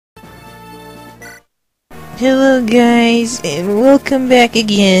Hello guys, and welcome back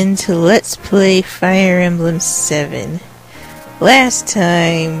again to Let's Play Fire Emblem 7. Last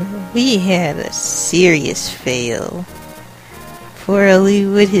time, we had a serious fail. Poor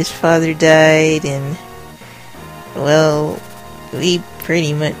Eliwood, his father died, and, well, we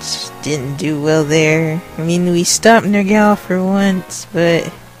pretty much didn't do well there. I mean, we stopped Nergal for once,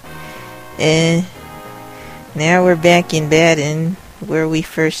 but, now we're back in Baden, where we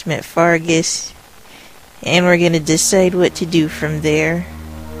first met Fargus. And we're gonna decide what to do from there.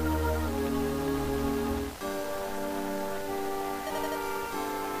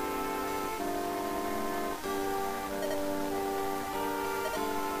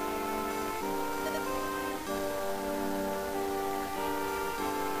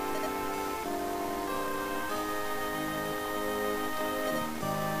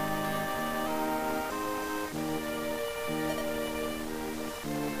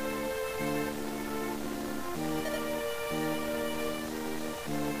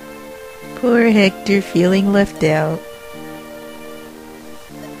 Poor Hector feeling left out.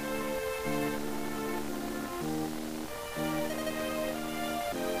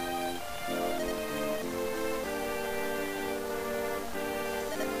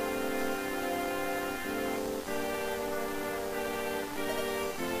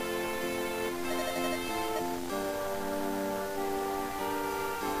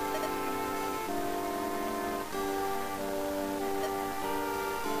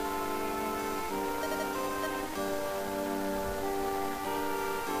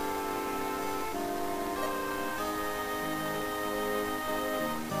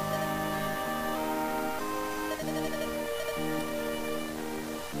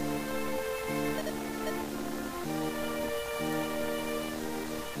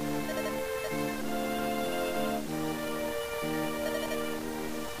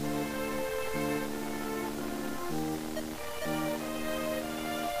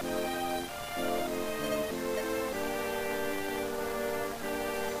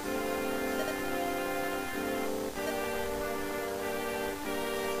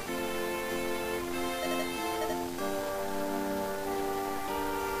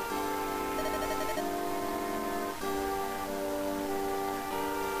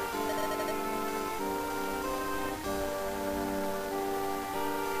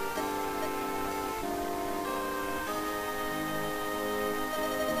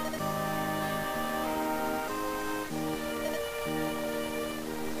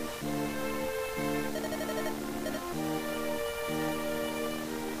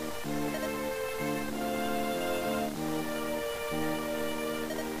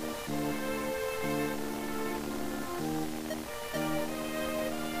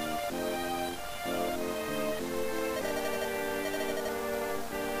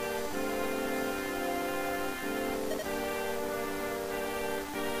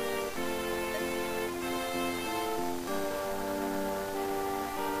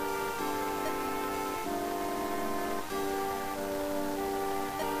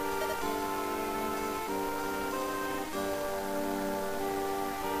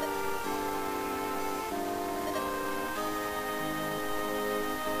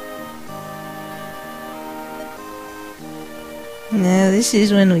 Now this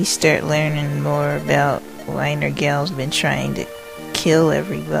is when we start learning more about why Nergal's been trying to kill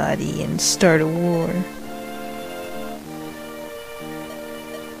everybody and start a war.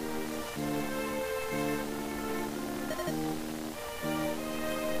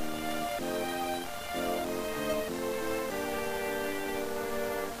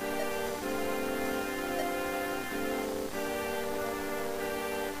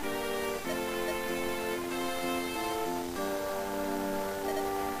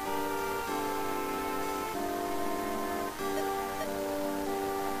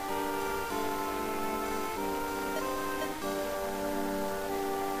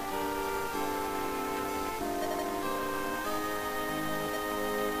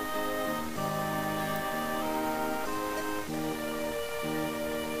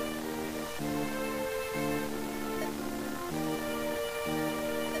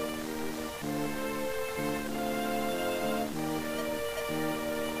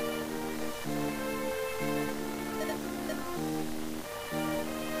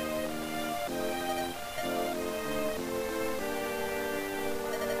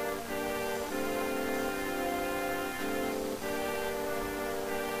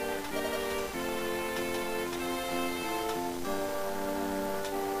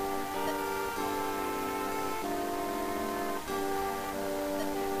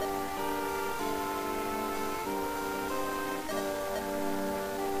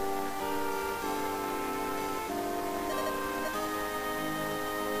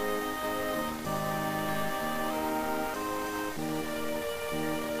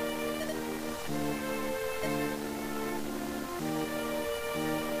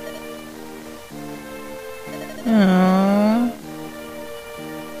 Aww.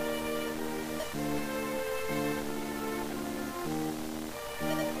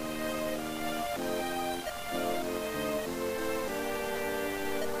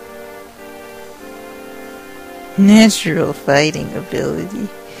 Natural fighting ability.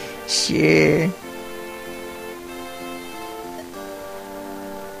 Sure.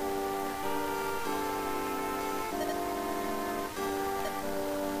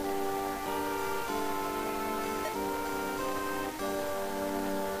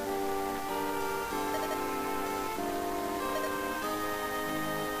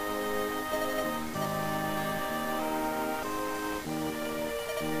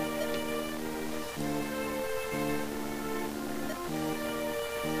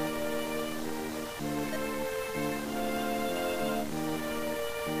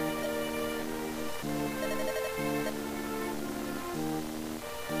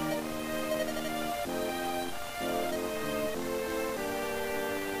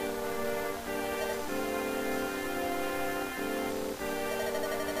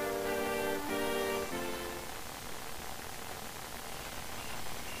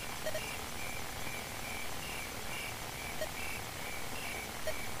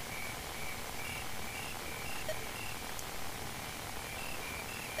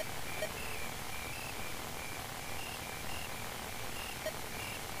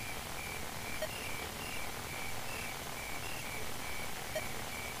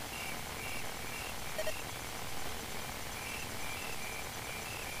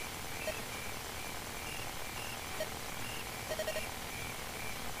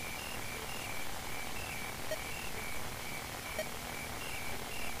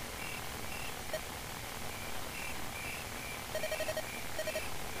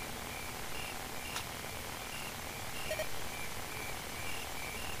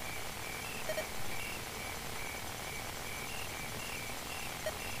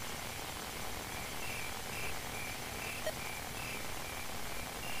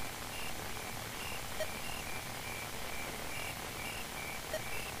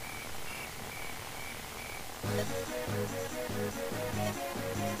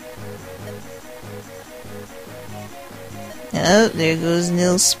 Oh, there goes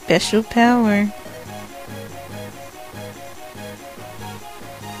Nil's special power.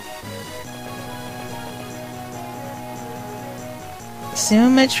 So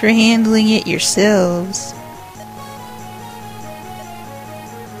much for handling it yourselves.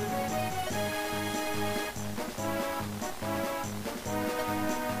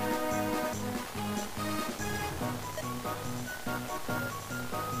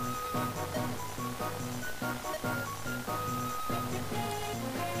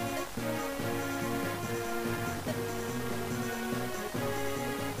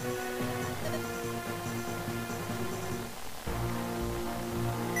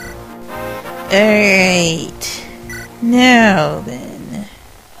 Alright, now then.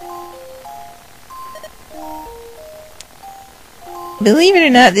 Believe it or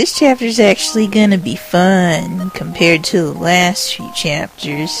not, this chapter's actually gonna be fun compared to the last few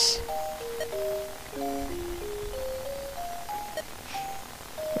chapters.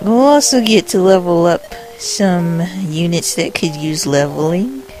 We'll also get to level up some units that could use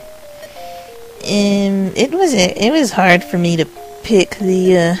leveling. And it was hard for me to pick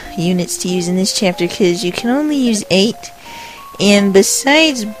the units to use in this chapter because you can only use 8, and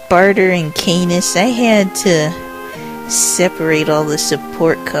besides Barter and Canis, I had to separate all the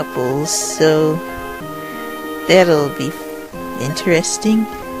support couples, so that'll be interesting,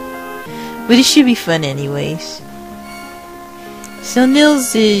 but it should be fun anyways. So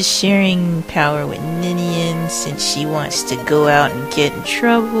Nils is sharing power with Ninian since she wants to go out and get in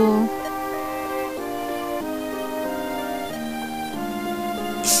trouble.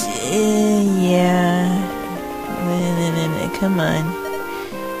 Yeah. Come on.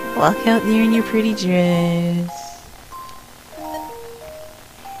 Walk out there in your pretty dress.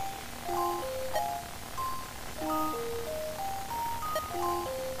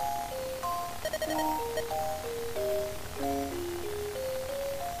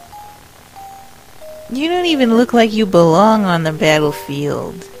 You don't even look like you belong on the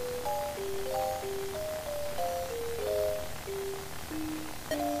battlefield.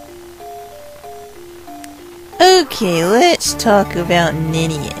 Okay, let's talk about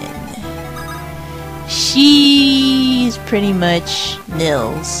Ninian. She's pretty much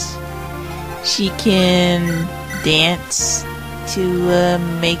Nils. She can dance to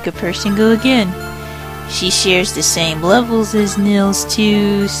make a person go again. She shares the same levels as Nils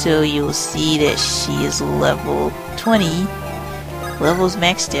too, so you'll see that she is level 20. levels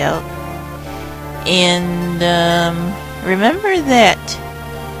maxed out. And remember that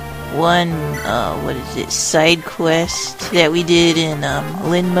one, what is it, side quest that we did in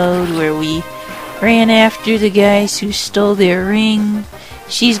Lin mode where we ran after the guys who stole their ring?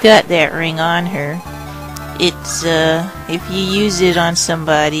 She's got that ring on her. It's, if you use it on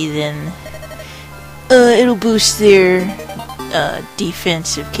somebody, then it'll boost their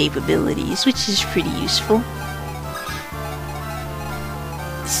defensive capabilities, which is pretty useful.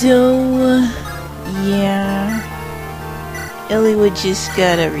 So, yeah. Elliewood just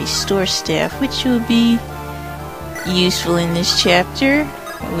got a restore staff, which will be useful in this chapter,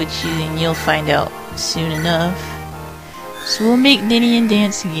 which you'll find out soon enough. So we'll make Ninian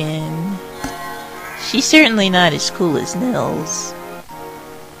dance again. She's certainly not as cool as Nils.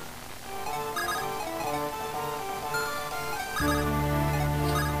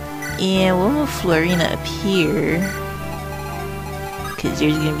 And we'll move Florina up here, because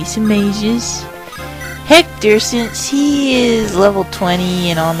there's going to be some mages. Hector, since he is level 20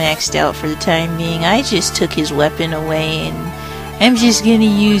 and all maxed out for the time being, I just took his weapon away and I'm just going to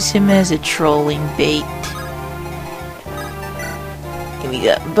use him as a trolling bait. And we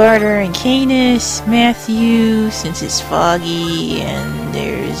got Barter and Canis, Matthew, since it's foggy, and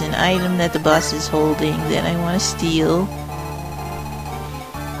there's an item that the boss is holding that I want to steal.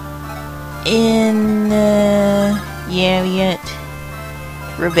 And, yeah, we got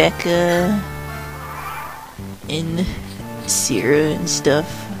Rebecca and Sierra and stuff.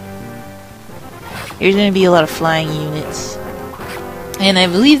 There's going to be a lot of flying units. And I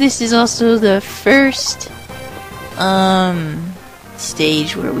believe this is also the first,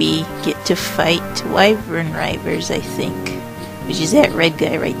 stage where we get to fight Wyvern Rivers, I think. Which is that red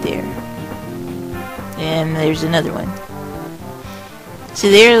guy right there. And there's another one. So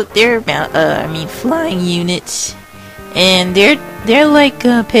they're flying units, and they're like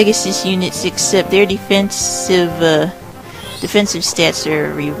Pegasus units, except their defensive stats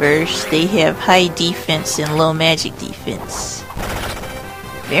are reversed. They have high defense and low magic defense.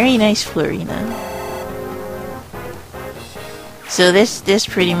 Very nice, Florina. So that's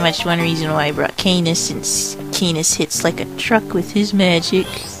pretty much one reason why I brought Canis, since Canis hits like a truck with his magic.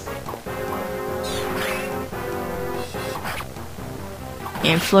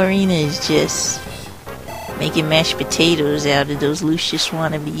 And Florina is just making mashed potatoes out of those Lucius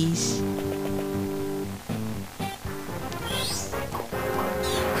wannabes.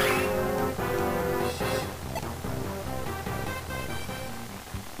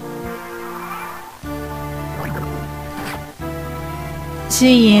 So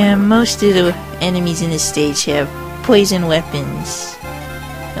yeah, most of the enemies in this stage have poison weapons.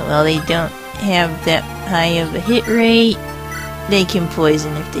 And while they don't have that high of a hit rate, they can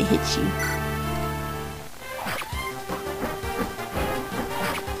poison if they hit you.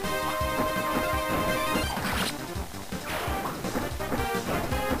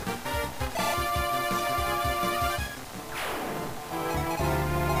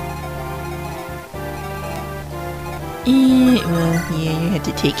 Well, yeah, you have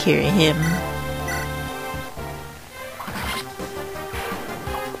to take care of him.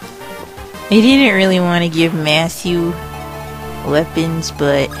 I didn't really want to give Matthew weapons,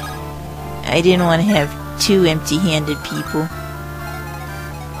 but I didn't want to have two empty-handed people.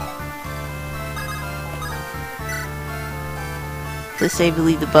 Plus, I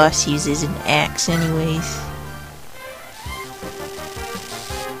believe the boss uses an axe anyways.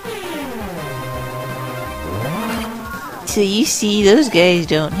 So you see, those guys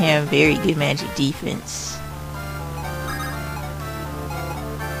don't have very good magic defense.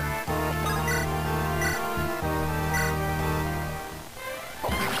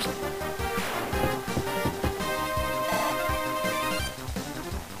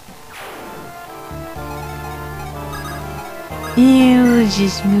 Yeah, we'll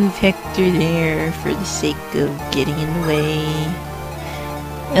just move Hector there for the sake of getting in the way.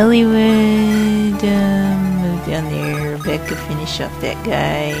 Ellie would move down there. Rebecca finish off that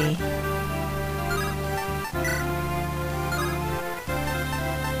guy.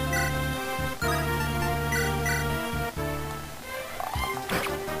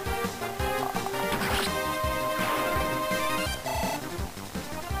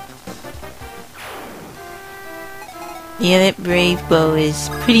 Yeah, that brave bow is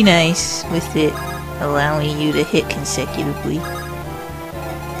pretty nice with it allowing you to hit consecutively.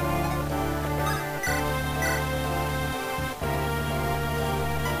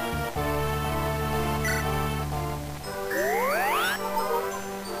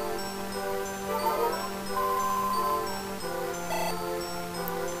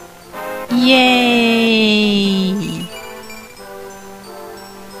 Yay!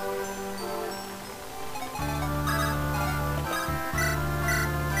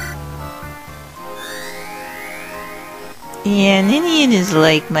 Yeah, Ninian is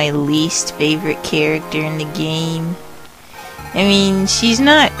like my least favorite character in the game. I mean, she's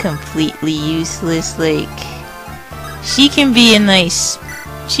not completely useless, like, she can be a nice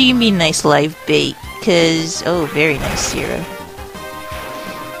live bait, cause, oh, very nice, Zero.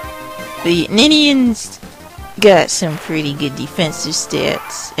 But Ninian's got some pretty good defensive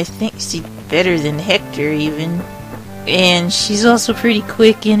stats. I think she's better than Hector, even. And she's also pretty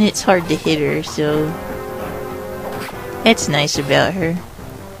quick, and it's hard to hit her, so that's nice about her.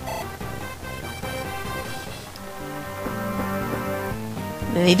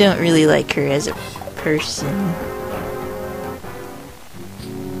 They don't really like her as a person.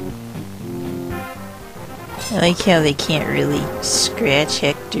 I like how they can't really scratch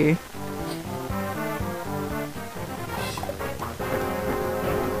Hector.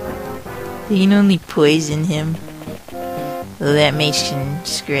 They can only poison him. Well, that makes him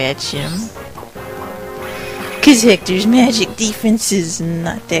scratch him. Cause Hector's magic defense is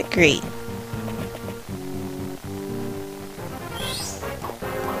not that great.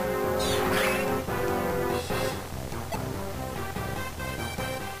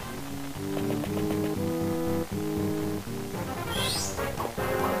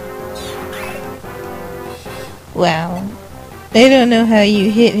 Wow. I don't know how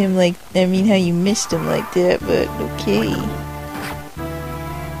you hit him how you missed him like that, but okay.